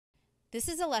This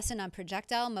is a lesson on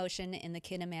projectile motion in the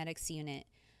kinematics unit.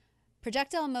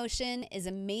 Projectile motion is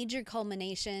a major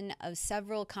culmination of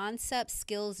several concepts,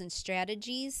 skills, and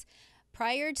strategies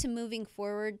prior to moving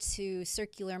forward to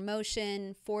circular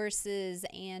motion, forces,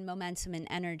 and momentum and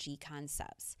energy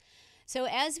concepts. So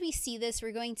as we see this,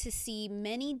 we're going to see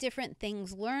many different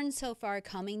things learned so far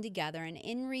coming together, and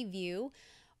in review,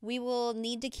 we will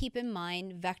need to keep in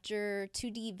mind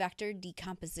 2D vector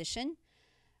decomposition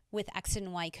with X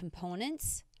and Y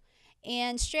components,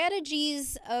 and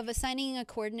strategies of assigning a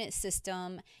coordinate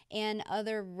system and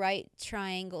other right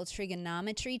triangle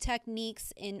trigonometry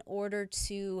techniques in order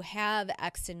to have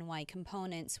X and Y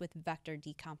components with vector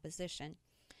decomposition.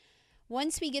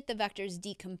 Once we get the vectors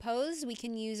decomposed, we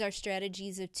can use our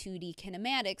strategies of 2D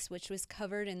kinematics, which was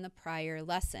covered in the prior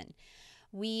lesson.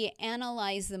 We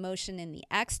analyze the motion in the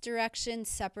X direction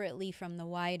separately from the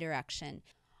Y direction.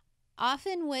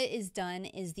 Often what is done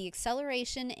is the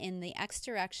acceleration in the X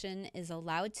direction is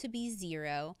allowed to be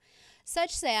 0,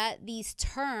 such that these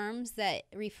terms that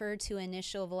refer to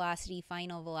initial velocity,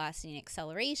 final velocity, and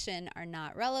acceleration are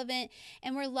not relevant,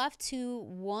 and we're left to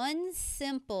one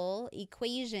simple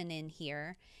equation in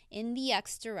here in the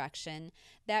X direction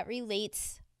that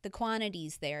relates the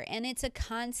quantities there, and it's a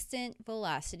constant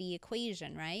velocity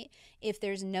equation, right? If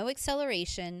there's no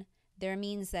acceleration, there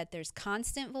means that there's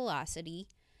constant velocity,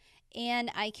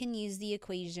 and I can use the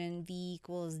equation v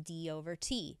equals d over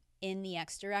t in the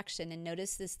x direction. And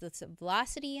notice this, the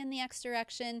velocity in the x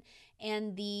direction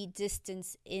and the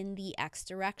distance in the x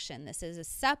direction. This is a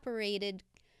separated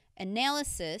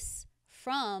analysis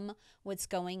from what's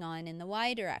going on in the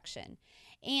y direction.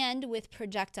 And with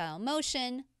projectile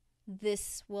motion,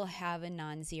 this will have a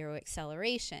non-zero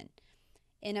acceleration.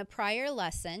 In a prior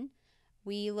lesson,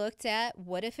 we looked at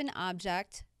what if an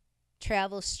object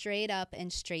travels straight up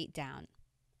and straight down,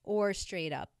 or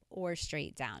straight up or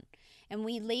straight down. And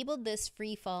we labeled this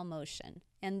free fall motion,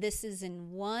 and this is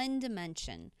in one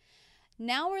dimension.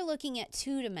 Now we're looking at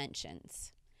 2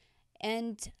 dimensions,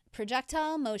 and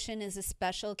projectile motion is a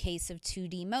special case of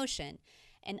 2D motion.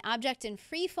 An object in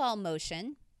free fall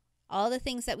motion, all the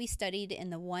things that we studied in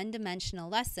the one-dimensional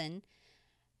lesson,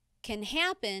 can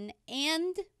happen,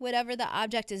 and whatever the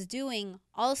object is doing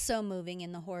also moving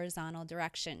in the horizontal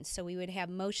direction. So we would have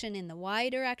motion in the y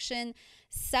direction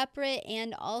separate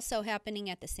and also happening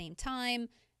at the same time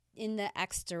in the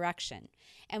x direction.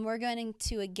 And we're going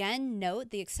to again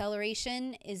note the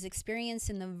acceleration is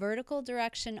experienced in the vertical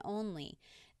direction only.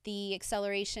 The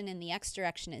acceleration in the x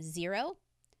direction is 0.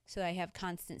 So I have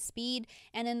constant speed,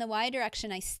 and in the y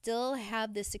direction I still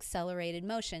have this accelerated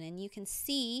motion. And you can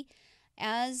see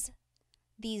as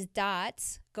these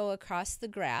dots go across the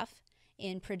graph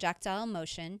in projectile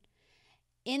motion,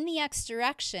 in the x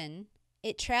direction,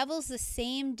 it travels the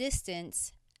same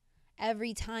distance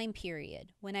every time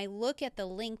period. When I look at the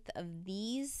length of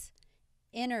these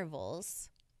intervals,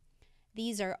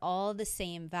 these are all the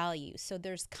same value. So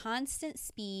there's constant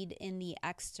speed in the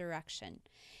x direction.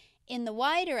 In the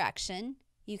y direction,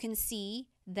 you can see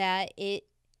that it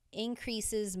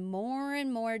increases more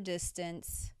and more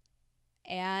distance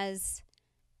as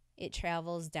it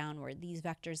travels downward. These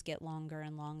vectors get longer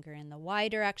and longer in the y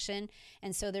direction,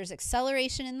 and so there's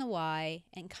acceleration in the y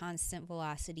and constant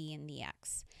velocity in the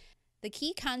x. The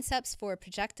key concepts for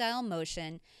projectile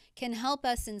motion can help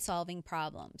us in solving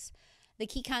problems. The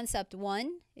key concept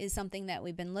 1 is something that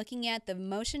we've been looking at. The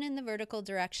motion in the vertical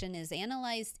direction is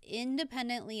analyzed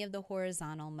independently of the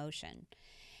horizontal motion.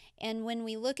 And when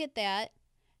we look at that,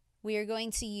 we are going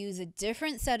to use a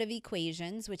different set of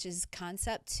equations, which is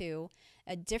concept 2,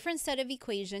 a different set of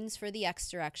equations for the x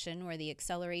direction where the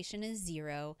acceleration is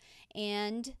 0,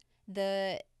 and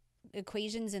the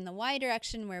equations in the y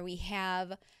direction where we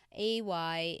have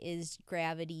ay is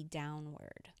gravity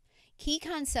downward. Key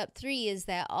concept 3 is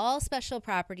that all special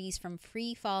properties from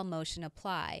free fall motion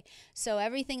apply. So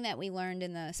everything that we learned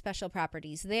in the special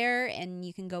properties there, and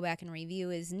you can go back and review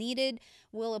as needed,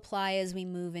 will apply as we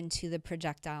move into the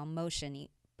projectile motion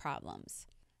problems.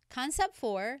 Concept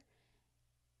 4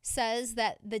 says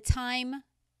that the time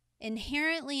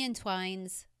inherently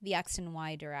entwines the x and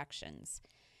y directions.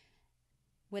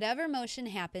 Whatever motion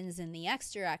happens in the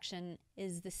x direction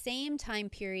is the same time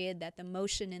period that the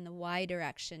motion in the y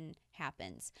direction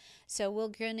happens. So we're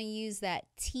going to use that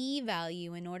t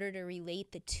value in order to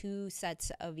relate the 2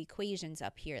 sets of equations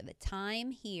up here. The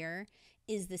time here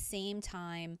is the same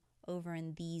time over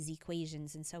in these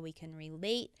equations, and so we can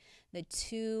relate the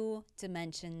 2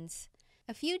 dimensions.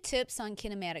 A few tips on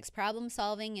kinematics problem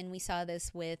solving, and we saw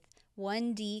this with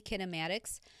 1D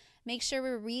kinematics. Make sure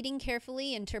we're reading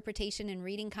carefully. Interpretation and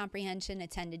reading comprehension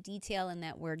attend to detail and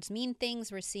that words mean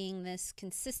things. We're seeing this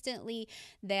consistently,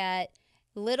 that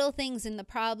little things in the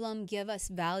problem give us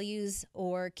values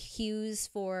or cues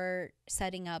for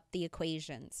setting up the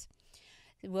equations.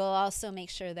 We'll also make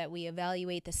sure that we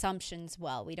evaluate the assumptions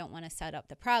well. We don't want to set up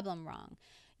the problem wrong.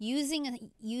 Using a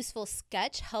useful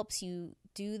sketch helps you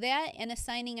do that, and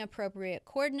assigning appropriate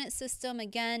coordinate system.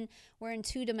 Again, we're in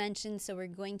 2 dimensions, so we're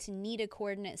going to need a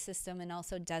coordinate system and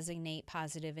also designate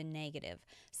positive and negative.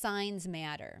 Signs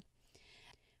matter.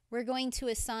 We're going to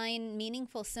assign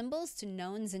meaningful symbols to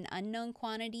knowns and unknown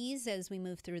quantities as we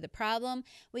move through the problem.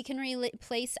 We can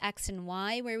replace x and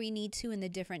y where we need to in the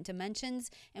different dimensions,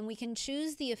 and we can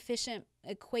choose the efficient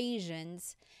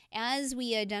equations as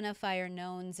we identify our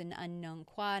knowns and unknown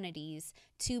quantities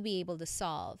to be able to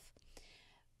solve.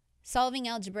 Solving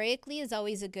algebraically is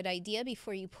always a good idea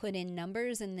before you put in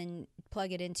numbers and then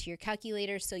plug it into your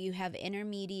calculator, so you have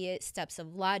intermediate steps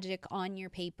of logic on your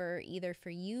paper, either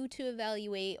for you to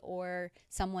evaluate or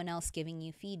someone else giving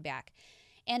you feedback.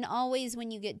 And always when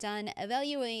you get done,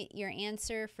 evaluate your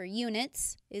answer for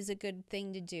units is a good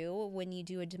thing to do when you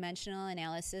do a dimensional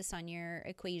analysis on your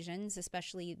equations,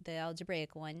 especially the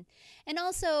algebraic one. And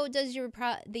also, does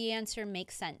the answer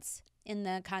make sense in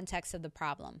the context of the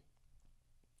problem?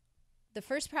 The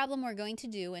first problem we're going to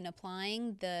do in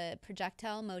applying the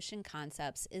projectile motion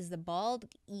concepts is the bald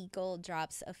eagle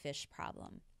drops a fish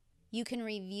problem. You can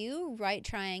review right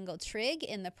triangle trig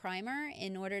in the primer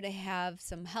in order to have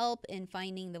some help in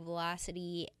finding the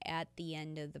velocity at the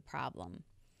end of the problem.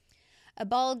 A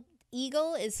bald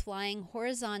eagle is flying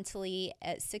horizontally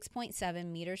at 6.7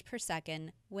 meters per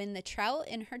second when the trout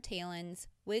in her talons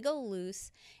wiggle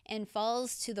loose and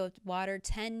falls to the water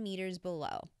 10 meters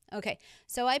below. Okay,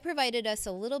 so I provided us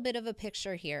a little bit of a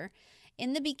picture here.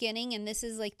 In the beginning, and this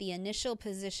is like the initial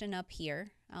position up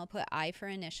here, I'll put I for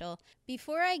initial.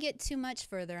 Before I get too much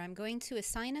further, I'm going to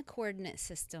assign a coordinate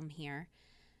system here.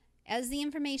 As the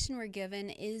information we're given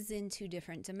is in 2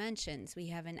 different dimensions. We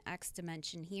have an x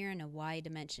dimension here and a y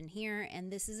dimension here,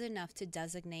 and this is enough to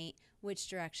designate which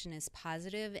direction is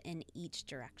positive in each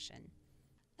direction.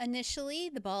 Initially,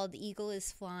 the bald eagle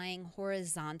is flying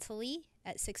horizontally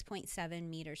at 6.7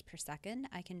 meters per second.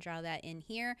 I can draw that in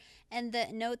here and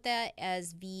note that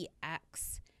as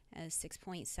Vx, as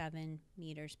 6.7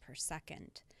 meters per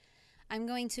second. I'm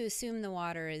going to assume the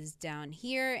water is down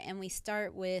here, and we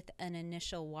start with an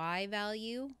initial y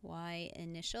value, y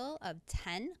initial of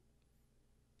 10.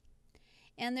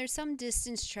 And there's some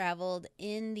distance traveled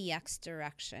in the x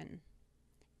direction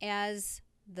as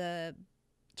the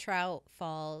trout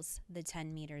falls the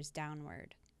 10 meters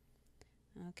downward.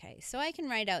 Okay, so I can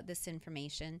write out this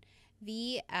information.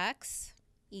 Vx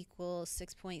equals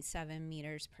 6.7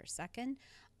 meters per second.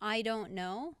 I don't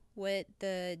know what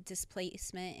the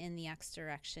displacement in the x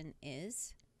direction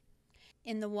is.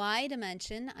 In the y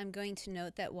dimension, I'm going to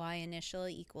note that y initial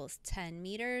equals 10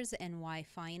 meters and y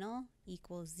final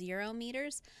equals 0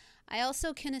 meters. I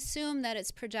also can assume that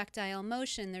it's projectile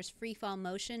motion. There's free fall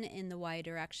motion in the y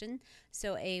direction.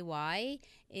 So AY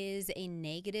is a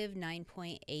negative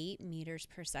 9.8 meters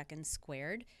per second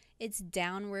squared. It's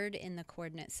downward in the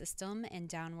coordinate system, and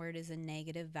downward is a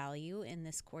negative value in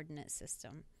this coordinate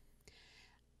system.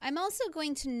 I'm also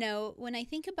going to note, when I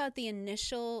think about the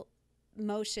initial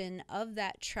motion of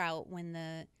that trout, when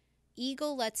the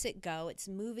eagle lets it go, it's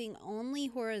moving only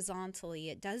horizontally.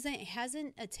 It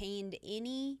hasn't attained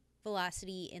any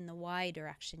velocity in the y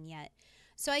direction yet.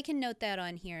 So I can note that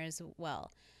on here as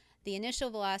well. The initial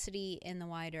velocity in the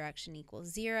y direction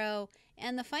equals 0,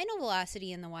 and the final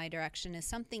velocity in the y direction is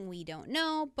something we don't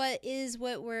know, but is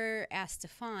what we're asked to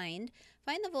find.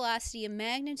 Find the velocity of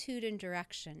magnitude and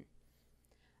direction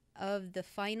of the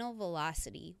final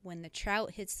velocity when the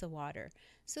trout hits the water.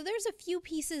 So there's a few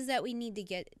pieces that we need to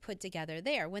get put together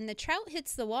there. When the trout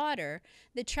hits the water,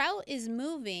 the trout is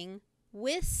moving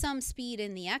with some speed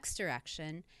in the x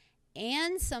direction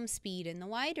and some speed in the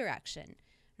y direction,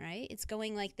 right? It's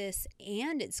going like this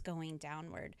and it's going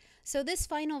downward. So this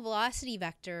final velocity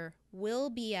vector will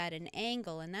be at an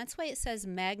angle, and that's why it says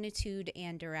magnitude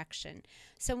and direction.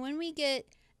 So when we get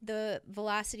the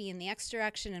velocity in the x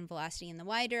direction and velocity in the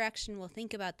y direction, we'll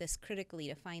think about this critically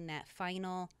to find that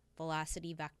final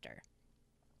velocity vector.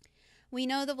 We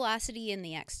know the velocity in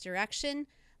the x direction.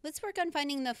 Let's work on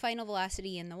finding the final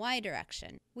velocity in the y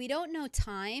direction. We don't know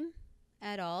time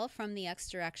at all from the x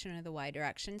direction or the y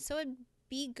direction, so it'd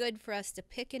be good for us to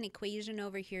pick an equation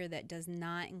over here that does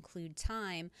not include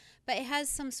time, but it has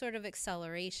some sort of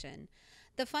acceleration.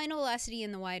 The final velocity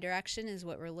in the y direction is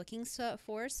what we're looking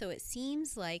for, so it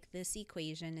seems like this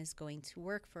equation is going to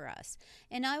work for us.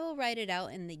 And I will write it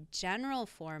out in the general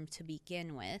form to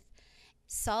begin with,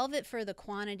 solve it for the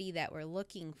quantity that we're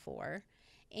looking for,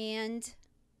 and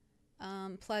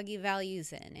plug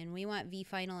values in. And we want v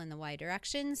final in the y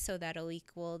direction, so that'll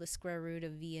equal the square root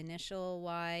of v initial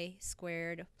y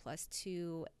squared plus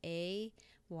 2a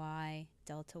y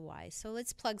delta y. So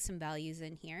let's plug some values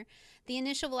in here. The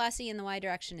initial velocity in the y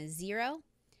direction is 0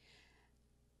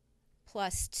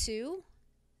 plus 2.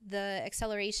 The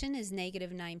acceleration is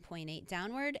negative 9.8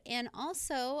 downward, and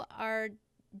also our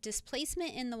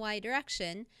displacement in the y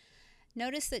direction,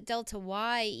 notice that delta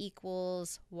y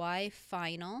equals y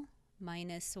final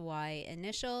minus y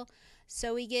initial.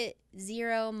 So we get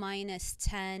 0 minus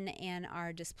 10, and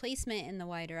our displacement in the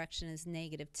y direction is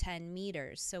negative 10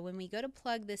 meters. So when we go to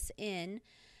plug this in,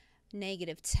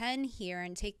 negative 10 here,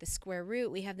 and take the square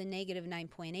root, we have the negative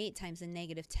 9.8 times the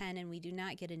negative 10, and we do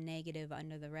not get a negative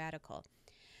under the radical.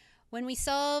 When we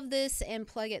solve this and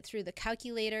plug it through the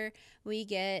calculator, we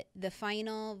get the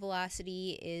final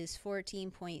velocity is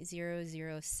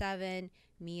 14.007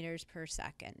 meters per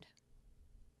second.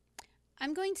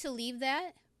 I'm going to leave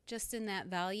that just in that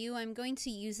value. I'm going to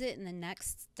use it in the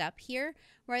next step here,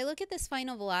 where I look at this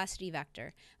final velocity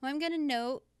vector. What I'm going to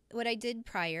note, what I did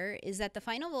prior, is that the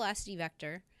final velocity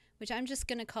vector, which I'm just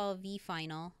going to call v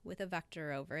final with a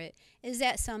vector over it, is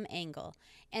at some angle.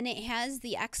 And it has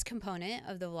the x component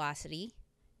of the velocity,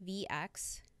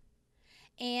 vx,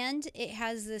 and it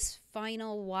has this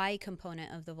final y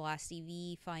component of the velocity,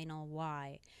 v final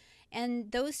y.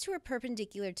 And those two are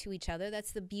perpendicular to each other.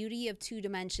 That's the beauty of two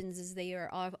dimensions, is they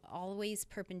are always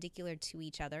perpendicular to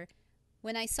each other.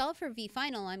 When I solve for v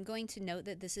final, I'm going to note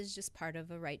that this is just part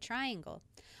of a right triangle.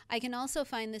 I can also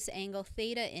find this angle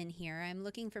theta in here. I'm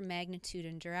looking for magnitude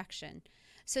and direction.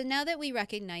 So now that we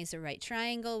recognize a right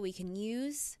triangle, we can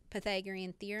use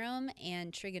Pythagorean theorem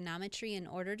and trigonometry in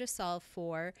order to solve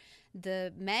for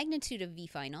the magnitude of v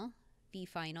final,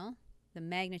 the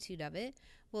magnitude of it,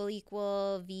 will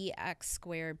equal vx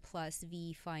squared plus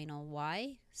v final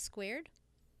y squared.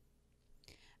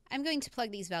 I'm going to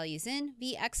plug these values in.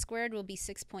 Vx squared will be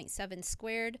 6.7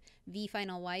 squared. V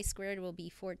final y squared will be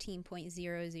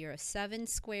 14.007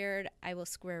 squared. I will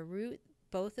square root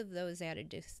both of those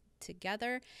added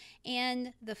together.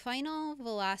 And the final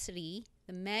velocity,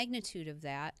 the magnitude of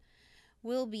that,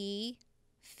 will be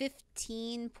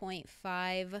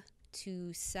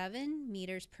 15.527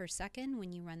 meters per second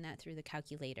when you run that through the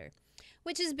calculator,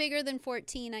 which is bigger than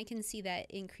 14. I can see that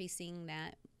increasing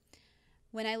that.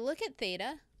 When I look at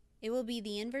theta, it will be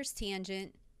the inverse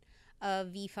tangent of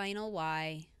v final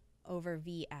y over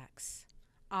vx,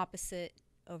 opposite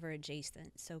over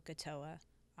adjacent, so katoa,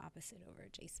 opposite over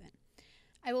adjacent.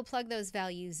 I will plug those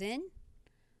values in.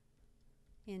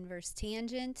 Inverse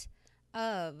tangent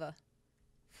of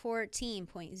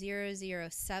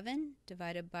 14.007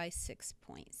 divided by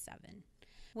 6.7.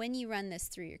 When you run this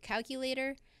through your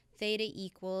calculator, theta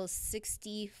equals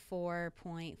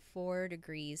 64.4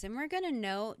 degrees. And we're going to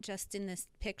note just in this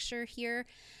picture here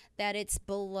that it's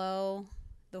below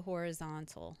the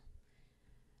horizontal.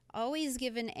 Always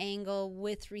give an angle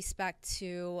with respect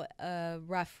to a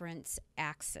reference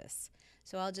axis.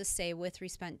 So I'll just say with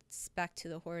respect to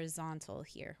the horizontal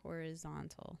here,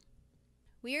 horizontal.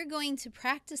 We are going to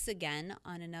practice again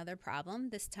on another problem,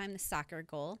 this time the soccer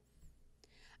goal.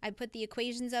 I put the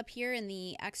equations up here in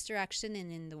the x direction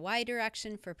and in the y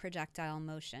direction for projectile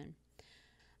motion.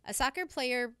 A soccer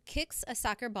player kicks a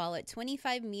soccer ball at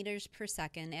 25 meters per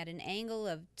second at an angle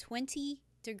of 20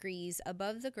 degrees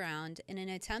above the ground in an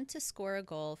attempt to score a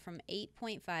goal from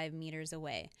 8.5 meters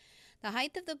away. The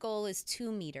height of the goal is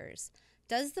 2 meters.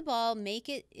 Does the ball make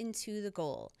it into the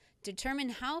goal? Determine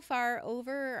how far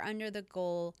over or under the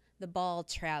goal the ball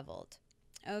traveled.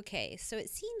 Okay, so it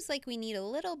seems like we need a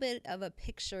little bit of a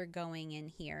picture going in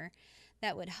here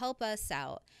that would help us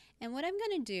out. And what I'm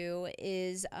going to do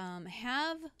is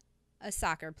have a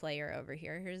soccer player over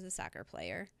here. Here's the soccer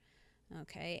player.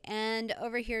 Okay, and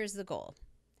over here is the goal.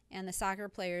 And the soccer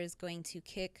player is going to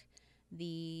kick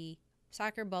the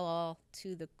soccer ball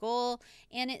to the goal.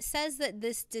 And it says that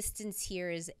this distance here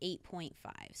is 8.5.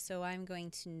 So I'm going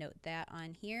to note that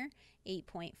on here,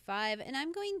 8.5. And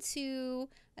I'm going to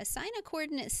assign a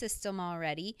coordinate system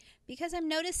already because I'm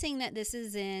noticing that this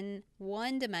is in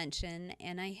one dimension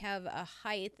and I have a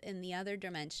height in the other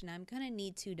dimension. I'm going to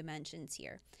need 2 dimensions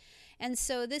here. And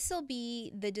so this will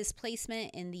be the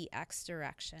displacement in the x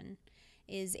direction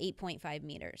is 8.5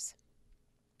 meters.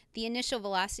 The initial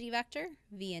velocity vector,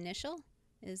 v initial,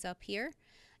 is up here.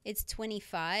 It's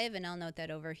 25, and I'll note that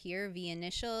over here. V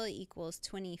initial equals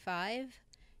 25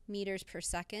 meters per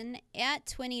second at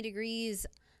 20 degrees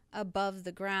above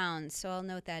the ground. So I'll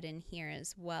note that in here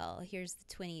as well. Here's the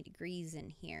 20 degrees in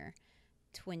here,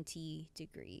 20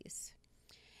 degrees.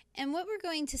 And what we're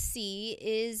going to see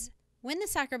is when the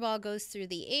soccer ball goes through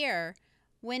the air,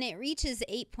 when it reaches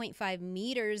 8.5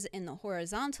 meters in the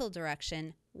horizontal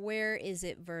direction, where is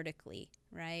it vertically,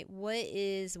 right? What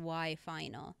is y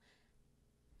final?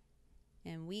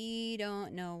 And we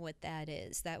don't know what that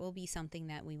is. That will be something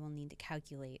that we will need to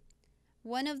calculate.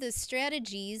 One of the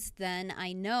strategies then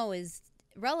I know is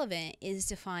relevant is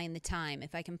to find the time.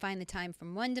 If I can find the time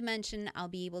from one dimension, I'll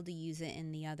be able to use it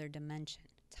in the other dimension.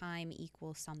 Time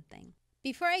equals something.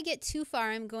 Before I get too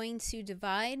far, I'm going to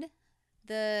divide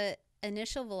the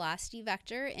initial velocity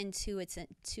vector into its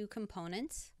two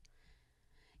components.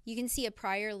 You can see a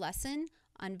prior lesson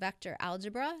on vector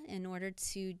algebra in order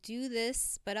to do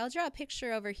this, but I'll draw a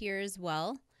picture over here as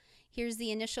well. Here's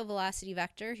the initial velocity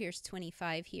vector. Here's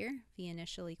 25 here. V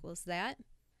initial equals that.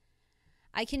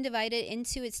 I can divide it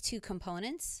into its two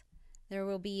components. There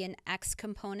will be an x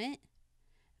component,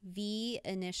 V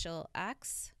initial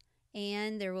x,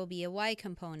 and there will be a y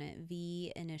component,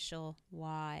 V initial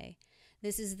y.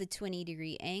 This is the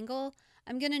 20-degree angle.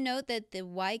 I'm going to note that the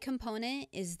y component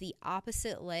is the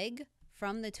opposite leg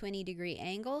from the 20-degree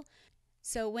angle.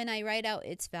 So when I write out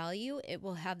its value, it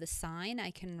will have the sign.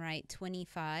 I can write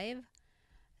 25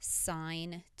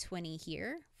 sine 20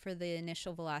 here for the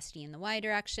initial velocity in the y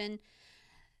direction.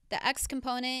 The x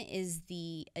component is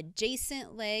the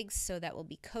adjacent leg, so that will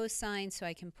be cosine, so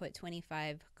I can put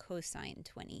 25 cosine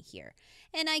 20 here.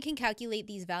 And I can calculate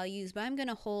these values, but I'm going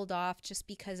to hold off just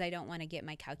because I don't want to get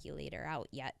my calculator out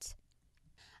yet.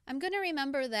 I'm going to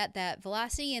remember that that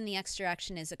velocity in the x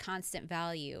direction is a constant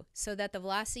value, so that the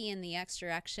velocity in the x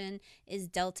direction is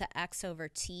delta x over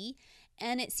t.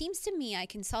 And it seems to me I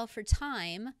can solve for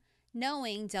time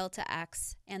knowing delta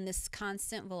x and this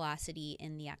constant velocity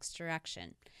in the x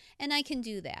direction. And I can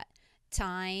do that.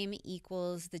 Time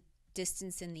equals the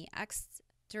distance in the x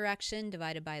direction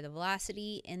divided by the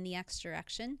velocity in the x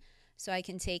direction. So I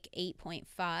can take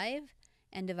 8.5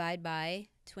 and divide by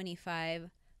 25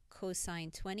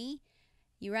 cosine 20.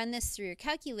 You run this through your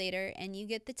calculator and you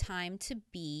get the time to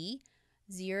be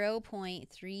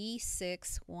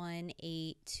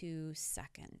 0.36182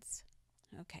 seconds.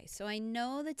 Okay, so I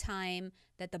know the time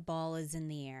that the ball is in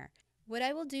the air. What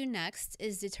I will do next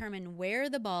is determine where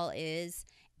the ball is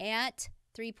at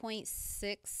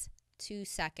 3.62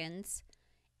 seconds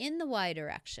in the y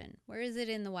direction. Where is it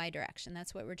in the y direction?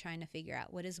 That's what we're trying to figure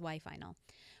out. What is y final?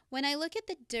 When I look at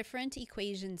the different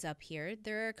equations up here,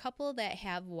 there are a couple that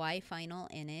have y final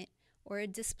in it or a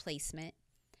displacement.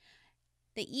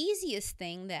 The easiest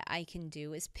thing that I can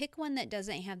do is pick one that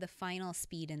doesn't have the final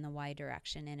speed in the y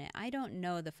direction in it. I don't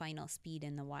know the final speed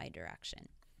in the y direction.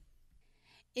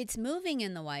 It's moving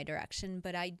in the y direction,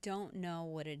 but I don't know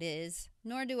what it is,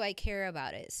 nor do I care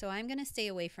about it. So I'm going to stay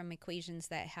away from equations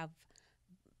that have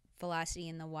velocity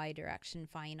in the y direction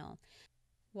final.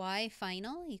 Y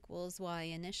final equals y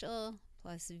initial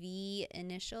plus v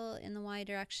initial in the y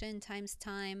direction times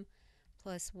time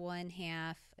plus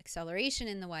 1/2 acceleration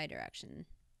in the y direction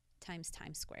times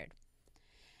time squared.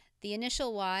 The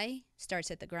initial y starts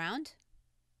at the ground.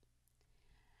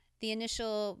 The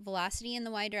initial velocity in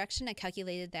the y direction, I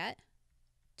calculated that,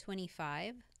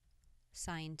 25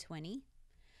 sine 20.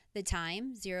 The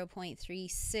time,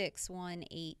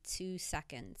 0.36182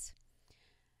 seconds.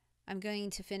 I'm going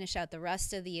to finish out the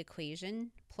rest of the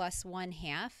equation, plus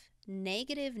 1/2,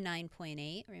 negative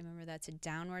 9.8. Remember, that's a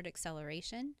downward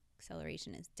acceleration.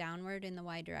 Acceleration is downward in the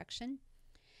y direction.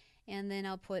 And then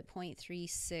I'll put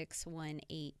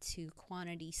 0.3618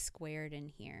 quantity squared in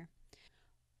here.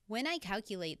 When I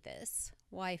calculate this,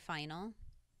 y final,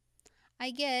 I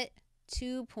get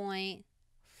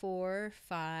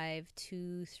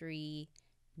 2.4523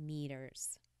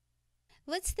 meters.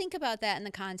 Let's think about that in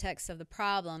the context of the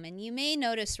problem, and you may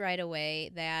notice right away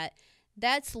that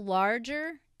that's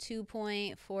larger,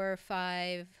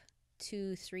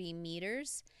 2.4523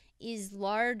 meters, is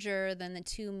larger than the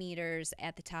 2 meters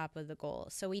at the top of the goal.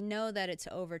 So we know that it's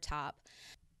over top.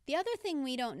 The other thing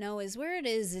we don't know is where it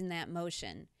is in that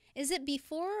motion. Is it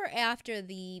before or after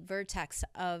the vertex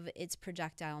of its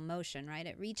projectile motion, right?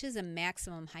 It reaches a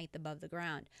maximum height above the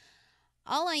ground.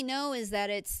 All I know is that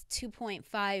it's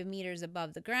 2.5 meters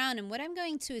above the ground, and what I'm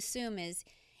going to assume is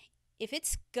if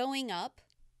it's going up,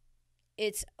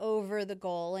 it's over the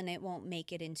goal and it won't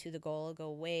make it into the goal. It'll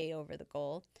go way over the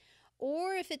goal.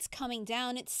 Or if it's coming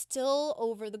down, it's still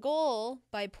over the goal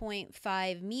by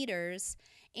 0.5 meters,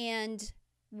 and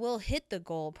will hit the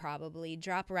goal, probably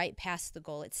drop right past the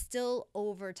goal. It's still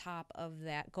over top of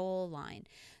that goal line.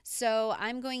 So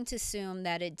I'm going to assume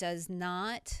that it does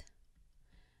not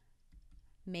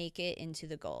make it into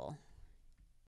the goal.